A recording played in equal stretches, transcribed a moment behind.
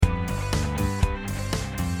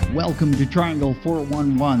Welcome to Triangle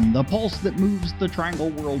 411, the pulse that moves the triangle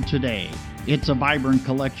world today. It's a vibrant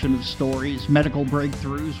collection of stories, medical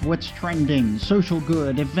breakthroughs, what's trending, social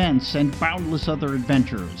good, events, and boundless other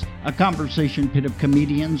adventures. A conversation pit of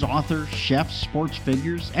comedians, authors, chefs, sports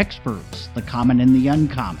figures, experts, the common and the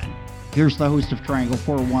uncommon. Here's the host of Triangle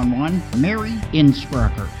 411, Mary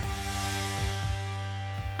Innsbrucker.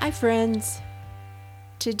 Hi, friends.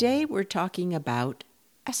 Today we're talking about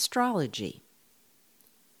astrology.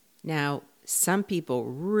 Now, some people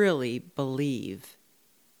really believe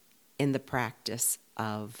in the practice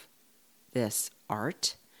of this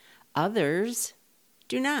art. Others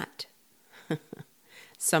do not.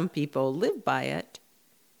 Some people live by it,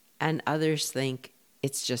 and others think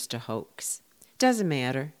it's just a hoax. Doesn't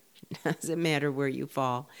matter. Doesn't matter where you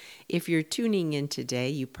fall. If you're tuning in today,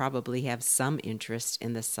 you probably have some interest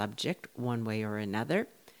in the subject one way or another.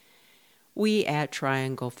 We at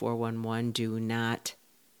Triangle 411 do not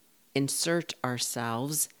insert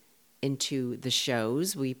ourselves into the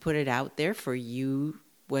shows. We put it out there for you,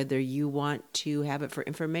 whether you want to have it for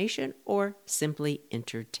information or simply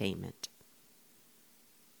entertainment.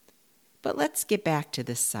 But let's get back to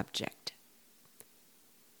this subject.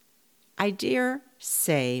 I dare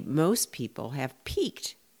say most people have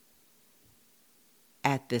peeked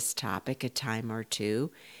at this topic a time or two,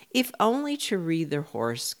 if only to read their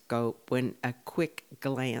horoscope when a quick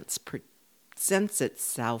glance presents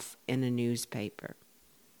itself in a newspaper.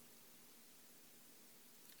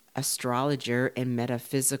 Astrologer and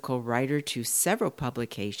metaphysical writer to several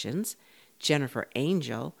publications, Jennifer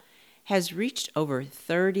Angel, has reached over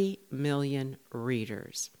 30 million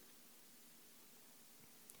readers.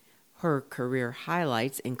 Her career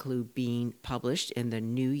highlights include being published in the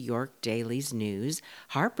New York Daily's News,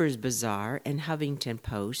 Harper's BAZAAR, and Huffington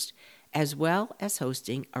Post, as well as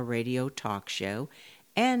hosting a radio talk show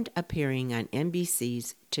and appearing on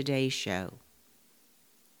NBC's Today Show.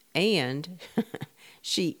 And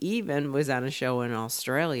she even was on a show in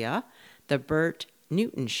Australia, the Bert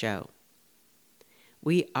Newton Show.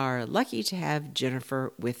 We are lucky to have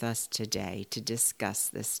Jennifer with us today to discuss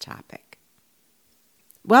this topic.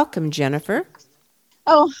 Welcome, Jennifer.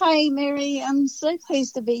 Oh, hi, Mary. I'm so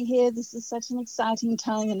pleased to be here. This is such an exciting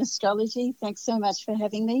time in astrology. Thanks so much for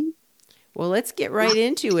having me. Well, let's get right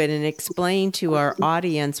into it and explain to our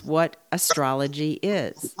audience what astrology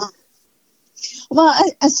is. Well,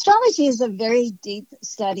 astrology is a very deep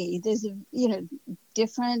study. There's,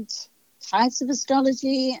 different types of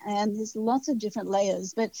astrology, and there's lots of different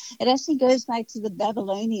layers, but it actually goes back to the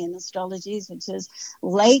Babylonian astrologies, which is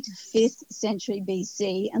late 5th century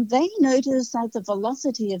BC, and they noticed that the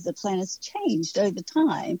velocity of the planets changed over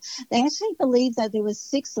time. They actually believed that there were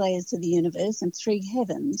 6 layers to the universe and 3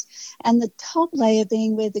 heavens, and the top layer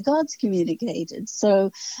being where the gods communicated.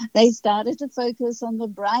 So they started to focus on the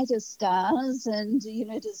brightest stars and,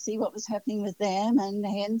 to see what was happening with them, and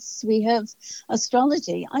hence we have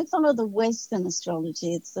astrology. I follow the Western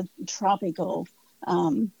astrology. It's the tropical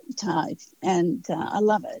type, and I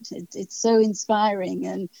love it. It's so inspiring,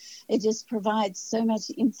 and it just provides so much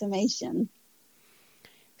information.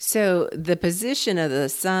 So the position of the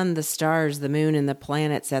sun, the stars, the moon, and the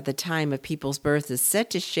planets at the time of people's birth is set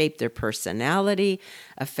to shape their personality,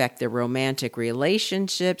 affect their romantic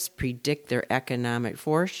relationships, predict their economic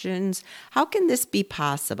fortunes. How can this be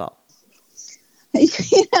possible?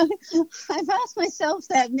 I've asked myself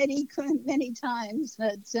that many times,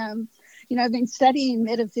 but I've been studying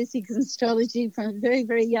metaphysics and astrology from a very,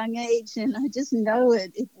 very young age, and I just know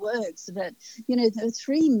it works. But the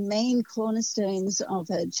 3 main cornerstones of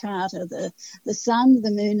a chart are the sun,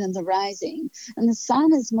 the moon, and the rising. And the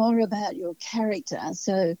sun is more about your character.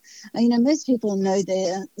 So most people know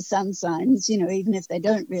their sun signs, even if they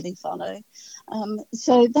don't really follow.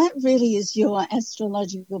 So that really is your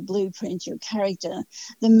astrological blueprint, your character.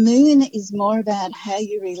 The moon is more about how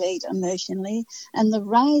you relate emotionally, and the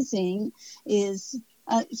rising is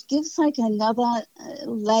it gives like another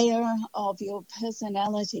layer of your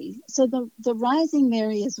personality. So the rising,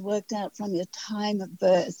 Mary, is worked out from your time of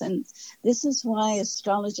birth, and this is why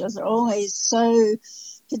astrologers are always so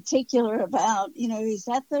particular about, is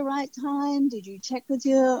that the right time? Did you check with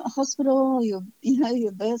your hospital,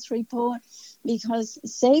 your birth report? Because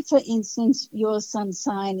say, for instance, your sun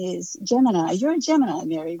sign is Gemini. You're a Gemini,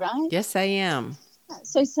 Mary, right? Yes, I am.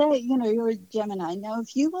 So say, you're a Gemini. Now,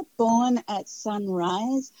 if you were born at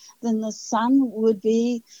sunrise, then the sun would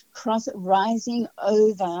be rising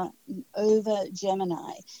over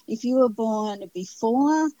Gemini. If you were born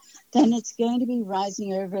before, then it's going to be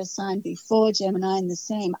rising over a sign before Gemini and the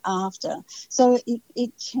same after. So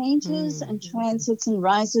it changes and transits and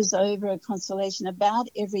rises over a constellation about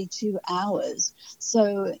every 2 hours.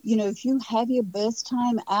 So, if you have your birth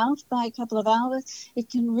time out by a couple of hours, it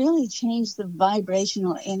can really change the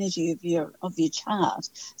vibrational energy of your chart.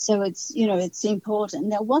 So it's important.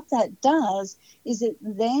 Now, what that does is it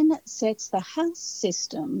then sets the house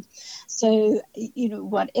system. So,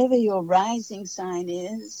 whatever your rising sign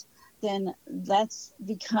is, then that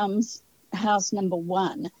becomes house number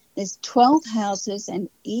 1. There's 12 houses, and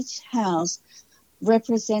each house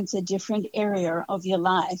represents a different area of your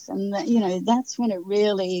life. And, that's when it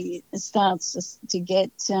really starts to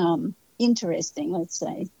get interesting, let's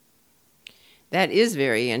say. That is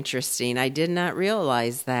very interesting. I did not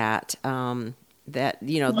realize that,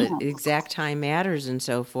 the exact time matters and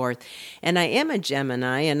so forth. And I am a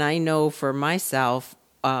Gemini, and I know for myself,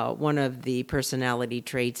 one of the personality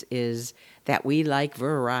traits is that we like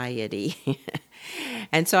variety.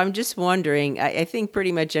 And so I'm just wondering, I think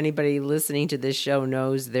pretty much anybody listening to this show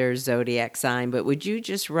knows their zodiac sign, but would you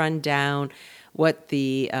just run down what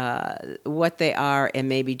they are, and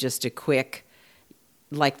maybe just a quick,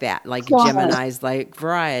 like that, like Gemini's like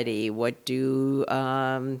variety. What do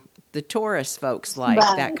the Taurus folks like,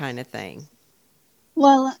 that kind of thing?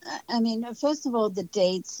 Well, first of all, the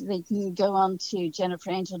dates, they can go on to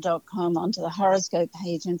jenniferangel.com onto the horoscope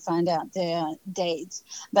page and find out their dates.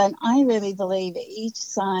 But I really believe each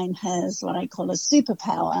sign has what I call a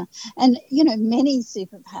superpower, and, many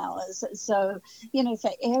superpowers. So,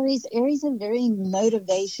 for Aries are very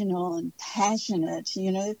motivational and passionate,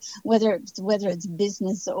 whether it's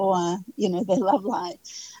business or, their love life.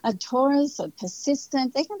 Taurus are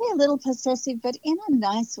persistent. They can be a little possessive, but in a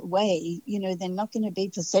nice way. They're not going to be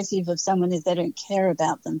possessive of someone if they don't care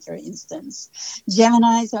about them, for instance.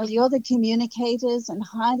 Geminis you're the communicators and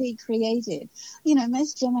highly creative.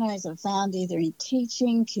 Most Geminis are found either in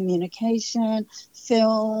teaching, communication,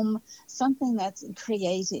 film, something that's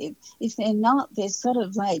creative. If they're not, they're sort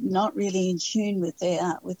of like not really in tune with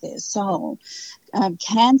their soul.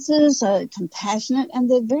 Cancers are compassionate, and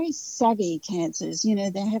they're very savvy cancers.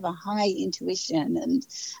 They have a high intuition,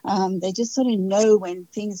 and they just sort of know when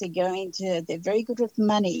things are they're very good with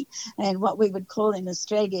money, and what we would call in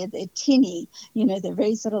Australia, they're tinny. They're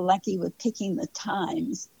very sort of lucky with picking the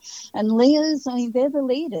times. And Leos, they're the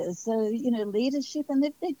leaders. So, leadership, and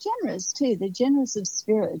they're generous too. They're generous of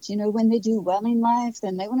spirit. When they do well in life,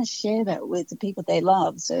 then they want to share that with the people they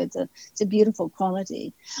love. So it's a beautiful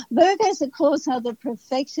quality. Virgos, of course, are the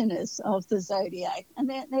perfectionists of the zodiac, and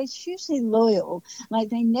they're hugely loyal. Like,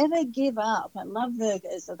 they never give up. I love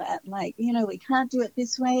Virgos of that. Like, we can't do it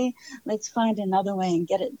this way. Let's find another way and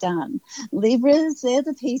get it done. Libras, they're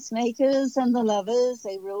the peacemakers and the lovers.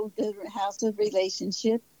 They rule the house of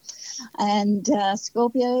relationship. And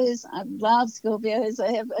Scorpios, I love Scorpios.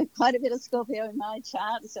 I have quite a bit of Scorpio in my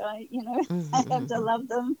chart, so I have to love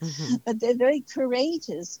them. But they're very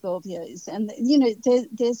courageous, Scorpios, and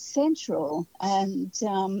they're central. And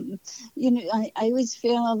I always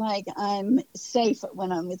feel like I'm safe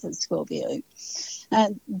when I'm with a Scorpio.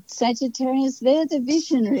 Sagittarius, they're the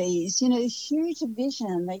visionaries. Huge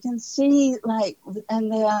vision. They can see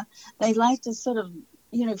and they like to sort of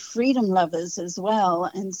freedom lovers as well.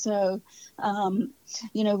 And so,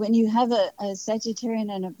 when you have a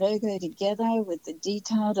Sagittarian and a Virgo together with the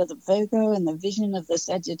detail of the Virgo and the vision of the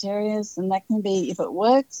Sagittarius, and that can be, if it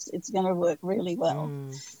works, it's going to work really well.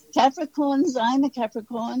 Capricorns, I'm a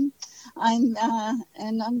Capricorn.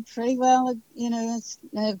 I'm pretty well,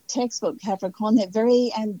 a textbook Capricorn. They're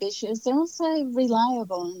very ambitious. They're also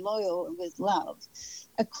reliable and loyal with love.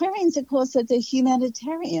 Aquarians, of course, are the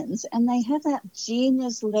humanitarians, and they have that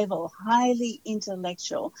genius level, highly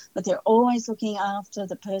intellectual, but they're always looking after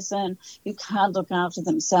the person who can't look after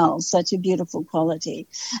themselves. Such a beautiful quality.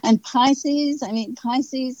 And Pisces,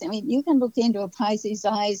 you can look into a Pisces'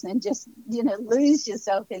 eyes and just, lose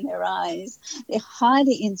yourself in their eyes. They're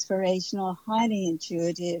highly inspirational, highly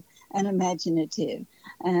intuitive, and imaginative.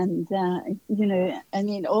 And,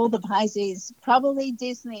 all the Pisces, probably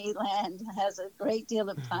Disneyland has a great deal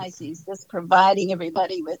of Pisces, just providing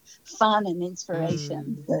everybody with fun and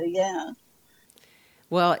inspiration. So, yeah.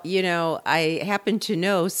 Well, I happen to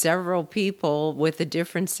know several people with the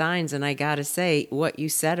different signs, and I got to say, what you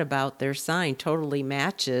said about their sign totally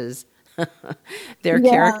matches their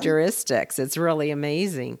characteristics. It's really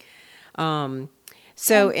amazing.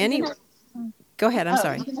 Go Go ahead. I'm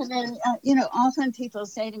sorry. Often people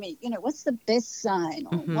say to me, what's the best sign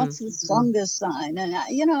or Mm-hmm. what's the strongest sign? And,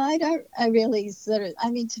 I really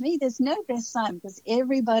to me, there's no best sign because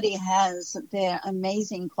everybody has their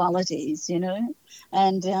amazing qualities, and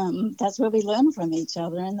that's where we learn from each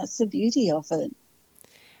other. And that's the beauty of it.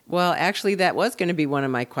 Well, actually, that was going to be one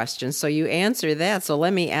of my questions. So you answer that. So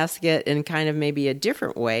let me ask it in kind of maybe a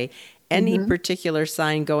different way. Any particular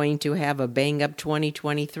sign going to have a bang-up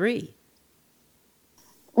 2023?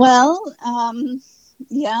 Well,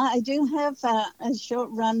 I do have a short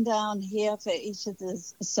rundown here for each of the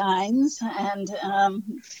signs. And,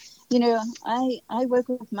 I work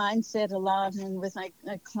with mindset a lot, and with my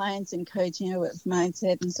clients and coaching, I work with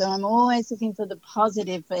mindset. And so I'm always looking for the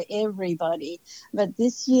positive for everybody. But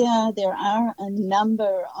this year, there are a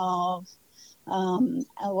number of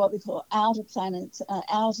what we call outer planets,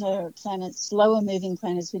 slower moving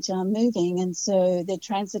planets, which are moving, and so they're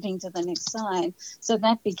transiting to the next sign. So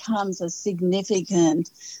that becomes a significant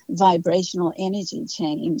vibrational energy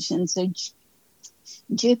change. And so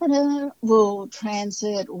Jupiter will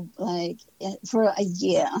transit for a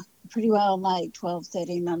year, pretty well like 12,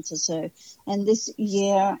 13 months or so. And this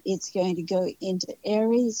year it's going to go into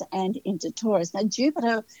Aries and into Taurus. Now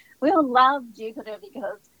Jupiter, we all love Jupiter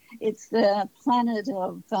because it's the planet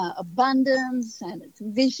of abundance, and it's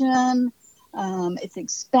vision. It's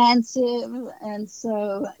expansive. And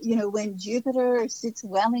so, when Jupiter sits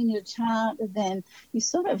well in your chart, then you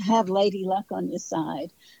sort of have lady luck on your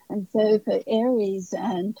side. And so for Aries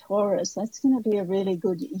and Taurus, that's going to be a really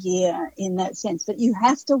good year in that sense. But you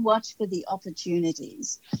have to watch for the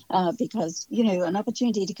opportunities because, an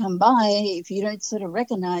opportunity to come by, if you don't sort of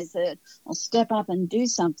recognize it or step up and do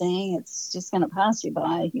something, it's just going to pass you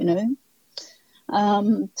by,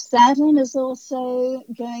 Saturn is also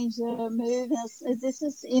going to move. This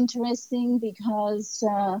is interesting because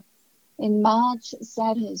in March,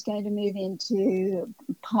 Saturn is going to move into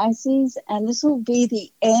Pisces, and this will be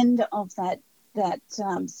the end of that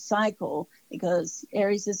cycle, because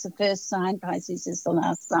Aries is the first sign, Pisces is the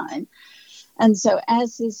last sign. And so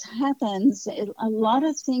as this happens, a lot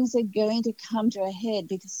of things are going to come to a head,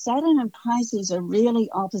 because Saturn and Pisces are really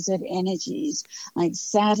opposite energies. Like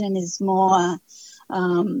Saturn is more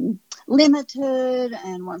limited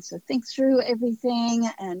and wants to think through everything,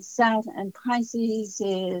 and Saturn and Pisces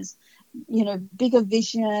is, bigger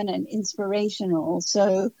vision and inspirational.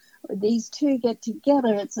 So these two get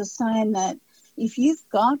together. It's a sign that if you've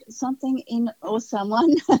got something or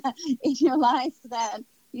someone in your life that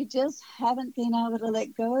you just haven't been able to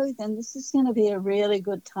let go, then this is going to be a really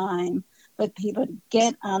good time for people to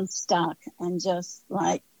get unstuck and just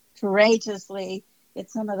courageously get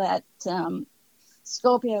some of that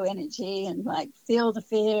Scorpio energy and feel the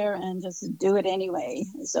fear and just do it anyway.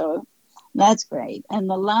 So that's great. And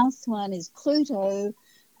the last one is Pluto.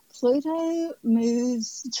 Pluto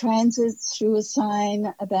transits through a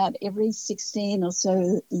sign about every 16 or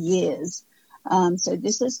so years. So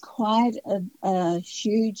this is quite a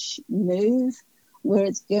huge move where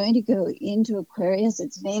it's going to go into Aquarius.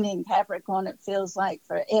 It's been in Capricorn, it feels like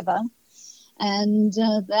forever. And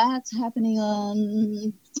that's happening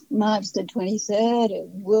on March the 23rd.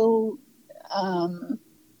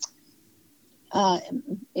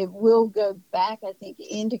 It will go back, I think,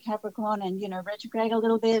 into Capricorn and, retrograde a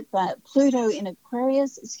little bit. But Pluto in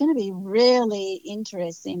Aquarius, it's going to be really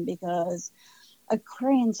interesting because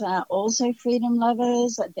Aquarians are also freedom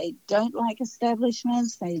lovers. They don't like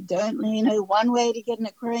establishments. They don't, one way to get an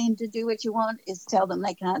Aquarian to do what you want is tell them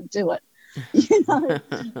they can't do it.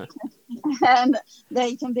 And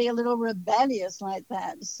they can be a little rebellious like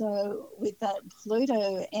that. So with that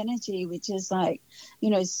Pluto energy, which is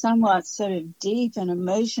somewhat sort of deep and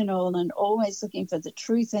emotional and always looking for the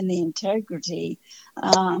truth and the integrity,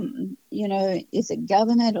 if the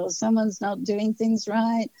government or someone's not doing things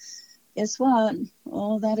right, guess what?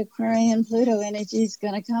 All that Aquarian Pluto energy is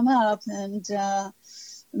going to come up and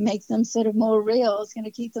make them sort of more real. It's going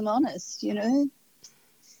to keep them honest,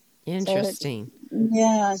 Interesting.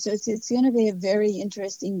 So it's going to be a very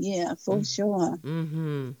interesting year for sure.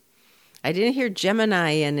 Mm-hmm. I didn't hear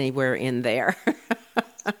Gemini anywhere in there.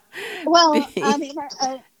 Well,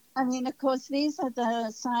 I mean, of course, these are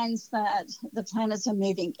the signs that the planets are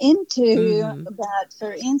moving into. Mm-hmm. But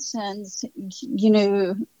for instance,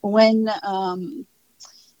 when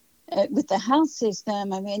with the house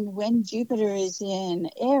system, when Jupiter is in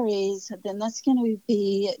Aries, then that's going to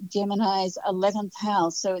be Gemini's 11th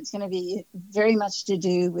house. So it's going to be very much to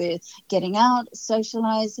do with getting out,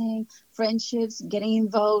 socializing, friendships, getting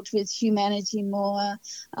involved with humanity more,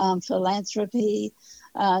 philanthropy.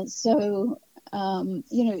 So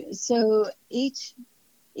each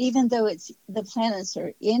even though it's the planets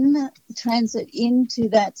are in transit into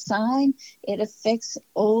that sign, it affects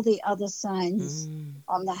all the other signs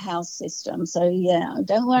on the house system. So yeah,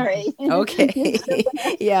 don't worry. Okay.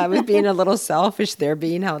 Yeah, I was being a little selfish there,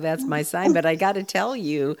 being how that's my sign, but I got to tell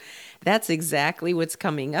you, that's exactly what's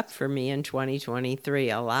coming up for me in 2023.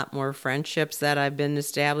 A lot more friendships that I've been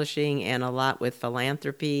establishing, and a lot with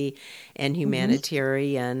philanthropy and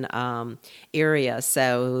humanitarian area.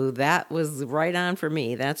 So that was right on for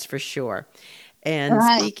me, that's for sure. And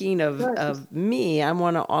speaking of me, I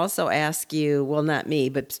want to also ask you, well, not me,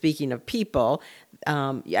 but speaking of people,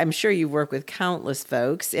 I'm sure you work with countless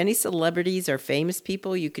folks. Any celebrities or famous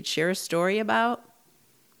people you could share a story about?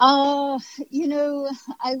 I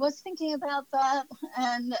was thinking about that.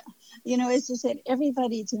 And, as you said,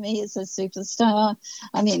 everybody to me is a superstar.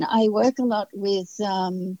 I mean, I work a lot with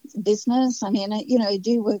business. I mean, I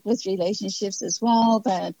do work with relationships as well.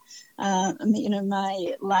 But,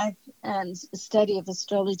 my life and study of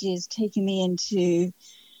astrology is taking me into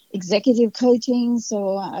executive coaching.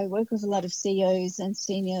 So I work with a lot of CEOs and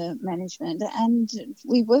senior management. And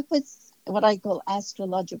we work with what I call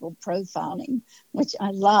astrological profiling, which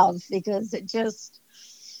I love because it just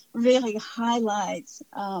really highlights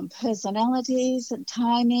personalities and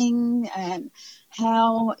timing, and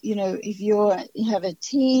how, if you have a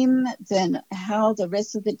team, then how the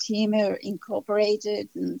rest of the team are incorporated.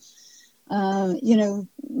 And,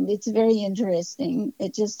 it's very interesting.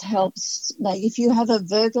 It just helps. Like if you have a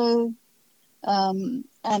Virgo and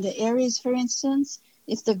an Aries, for instance,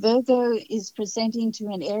 if the Virgo is presenting to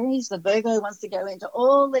an Aries, the Virgo wants to go into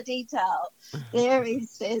all the detail. The Aries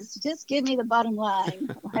says, just give me the bottom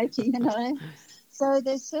line. So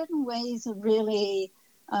there's certain ways of really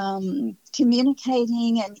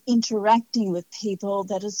communicating and interacting with people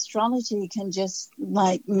that astrology can just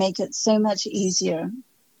make it so much easier.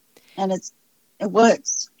 And it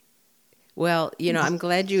works. Well, I'm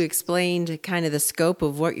glad you explained kind of the scope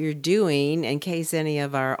of what you're doing in case any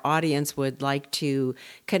of our audience would like to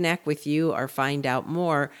connect with you or find out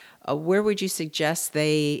more. Where would you suggest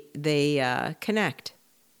they connect?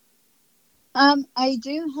 I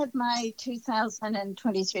do have my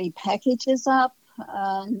 2023 packages up,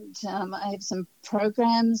 and I have some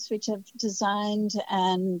programs which I've designed,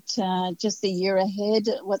 and just the year ahead,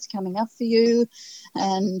 what's coming up for you,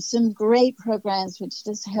 and some great programs which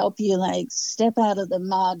just help you step out of the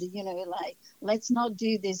mud, let's not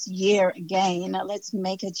do this year again, let's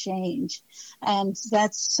make a change. And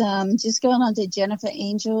that's just going on to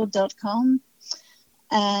jenniferangel.com.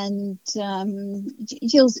 And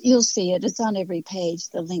you'll see it. It's on every page,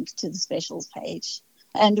 the link to the specials page.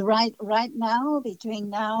 And right now, between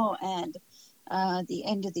now and the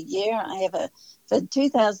end of the year, for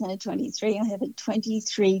 2023, I have a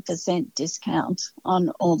 23% discount on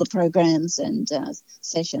all the programs and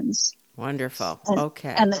sessions. Wonderful. And,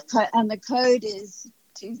 okay. And the code is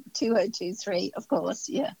 2023, of course.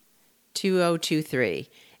 Yeah. 2023,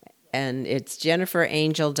 and it's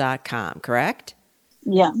jenniferangel.com, correct?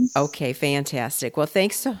 Yeah. Okay, fantastic. Well,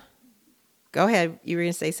 thanks. Go ahead. You were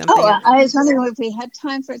going to say something? I was wondering if we had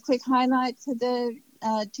time for a quick highlight for the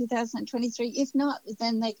 2023. If not,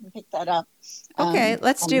 then they can pick that up. Okay,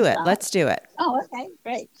 let's do it. Let's do it. Oh, okay,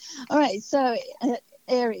 great. All right, so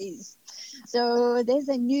Aries. So there's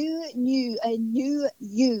a new you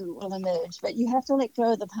will emerge, but you have to let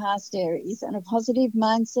go of the past, Aries, and a positive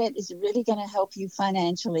mindset is really going to help you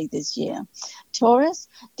financially this year. Taurus,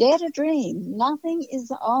 dare to dream. Nothing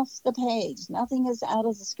is off the page. Nothing is out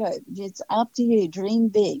of the scope. It's up to you. Dream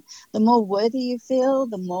big. The more worthy you feel,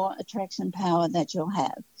 the more attraction power that you'll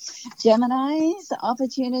have. Geminis,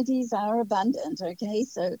 opportunities are abundant, okay?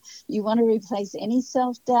 So you want to replace any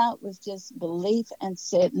self-doubt with just belief and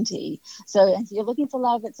certainty. So if you're looking for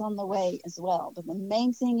love, it's on the way as well. But the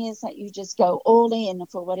main thing is that you just go all in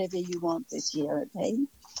for whatever you want this year, okay?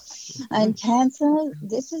 And Cancer,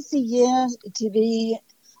 this is the year to be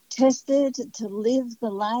tested, to live the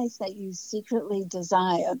life that you secretly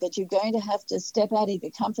desire, but you're going to have to step out of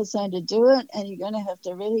your comfort zone to do it, and you're going to have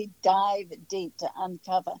to really dive deep to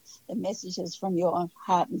uncover the messages from your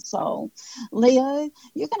heart and soul. Leo,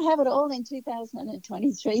 you can have it all in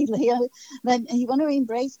 2023, Leo, but you want to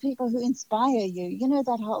embrace people who inspire you. You know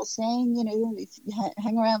that whole saying, if you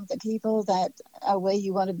hang around with the people that are where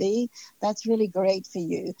you want to be, that's really great for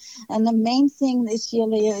you. And the main thing this year,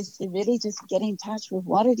 Leo, is to really just get in touch with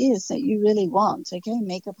what it is that you really want, okay?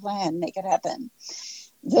 Make a plan, make it happen.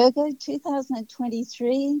 Virgo,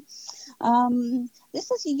 2023, this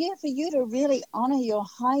is a year for you to really honor your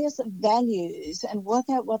highest values and work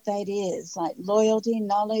out what that is, like loyalty,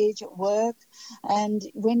 knowledge, work. And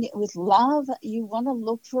with love, you want to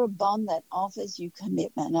look for a bond that offers you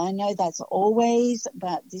commitment. I know that's always,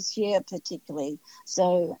 but this year particularly.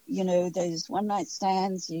 So, those one-night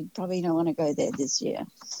stands, you probably don't want to go there this year.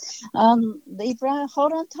 Libra,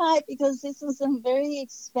 hold on tight, because this is a very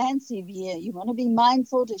expansive year. You want to be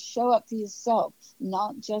mindful to show up for yourself,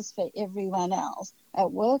 not just for everyone else.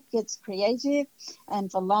 At work, it's creative,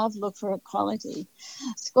 and for love, look for equality.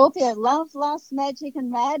 Scorpio, love, lust, magic,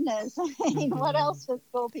 and madness. I mean, what else for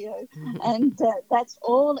Scorpio? And that's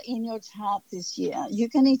all in your chart this year. You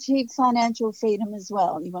can achieve financial freedom as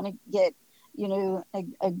well. You want to get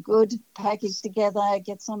a good package together,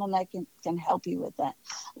 get someone that can help you with that.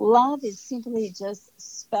 Love is simply just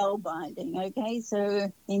spellbinding, okay?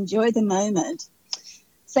 So enjoy the moment.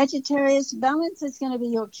 Sagittarius, balance is going to be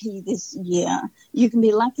your key this year. You can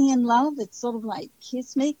be lucky in love. It's sort of like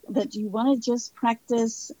kismet, but you want to just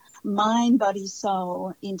practice mind, body,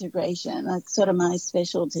 soul integration. That's sort of my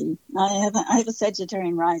specialty. I have a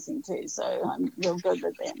Sagittarian rising too, so I'm real good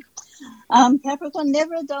with them. Capricorn,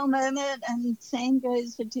 never a dull moment, and same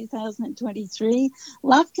goes for 2023.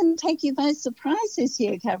 Love can take you by surprise this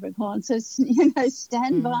year, Capricorn, so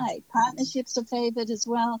stand by. Partnerships are favored as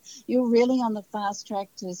well. You're really on the fast track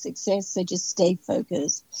to success, so just stay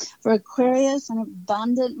focused. For Aquarius, an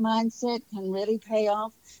abundant mindset can really pay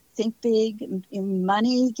off. Think big. Your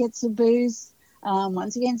money gets a boost.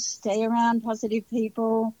 Once again, stay around positive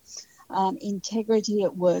people. Integrity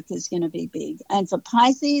at work is going to be big. And for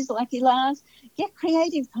Pisces, lucky last, get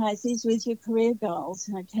creative, Pisces, with your career goals.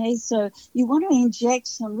 Okay, so you want to inject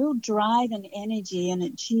some real drive and energy and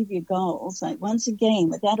achieve your goals. Like, once again,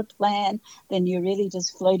 without a plan, then you're really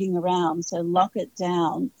just floating around. So lock it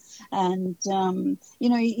down. And,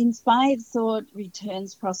 inspired thought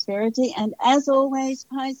returns prosperity. And as always,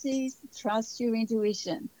 Pisces, trust your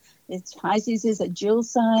intuition. Pisces is a dual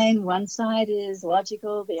sign. One side is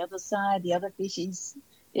logical, the other fish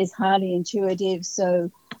is highly intuitive. So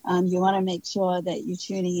you want to make sure that you're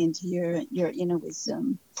tuning into your inner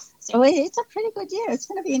wisdom. So it's a pretty good year. It's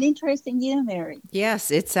going to be an interesting year, Mary. Yes,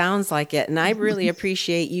 it sounds like it. And I really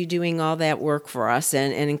appreciate you doing all that work for us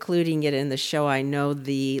and including it in the show. I know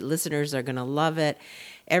the listeners are going to love it.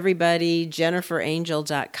 Everybody,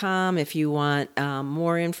 JenniferAngel.com if you want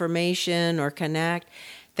more information or connect.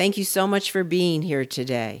 Thank you so much for being here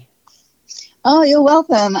today. Oh, you're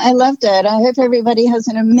welcome. I loved it. I hope everybody has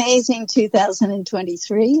an amazing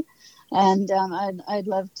 2023. And I'd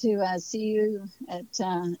love to see you at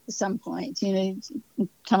some point.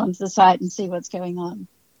 Come onto the site and see what's going on.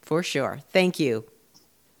 For sure. Thank you.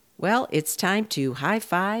 Well, it's time to high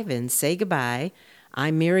five and say goodbye.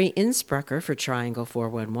 I'm Mary Innsbrucker for Triangle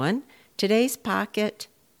 411. Today's pocket,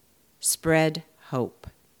 spread hope.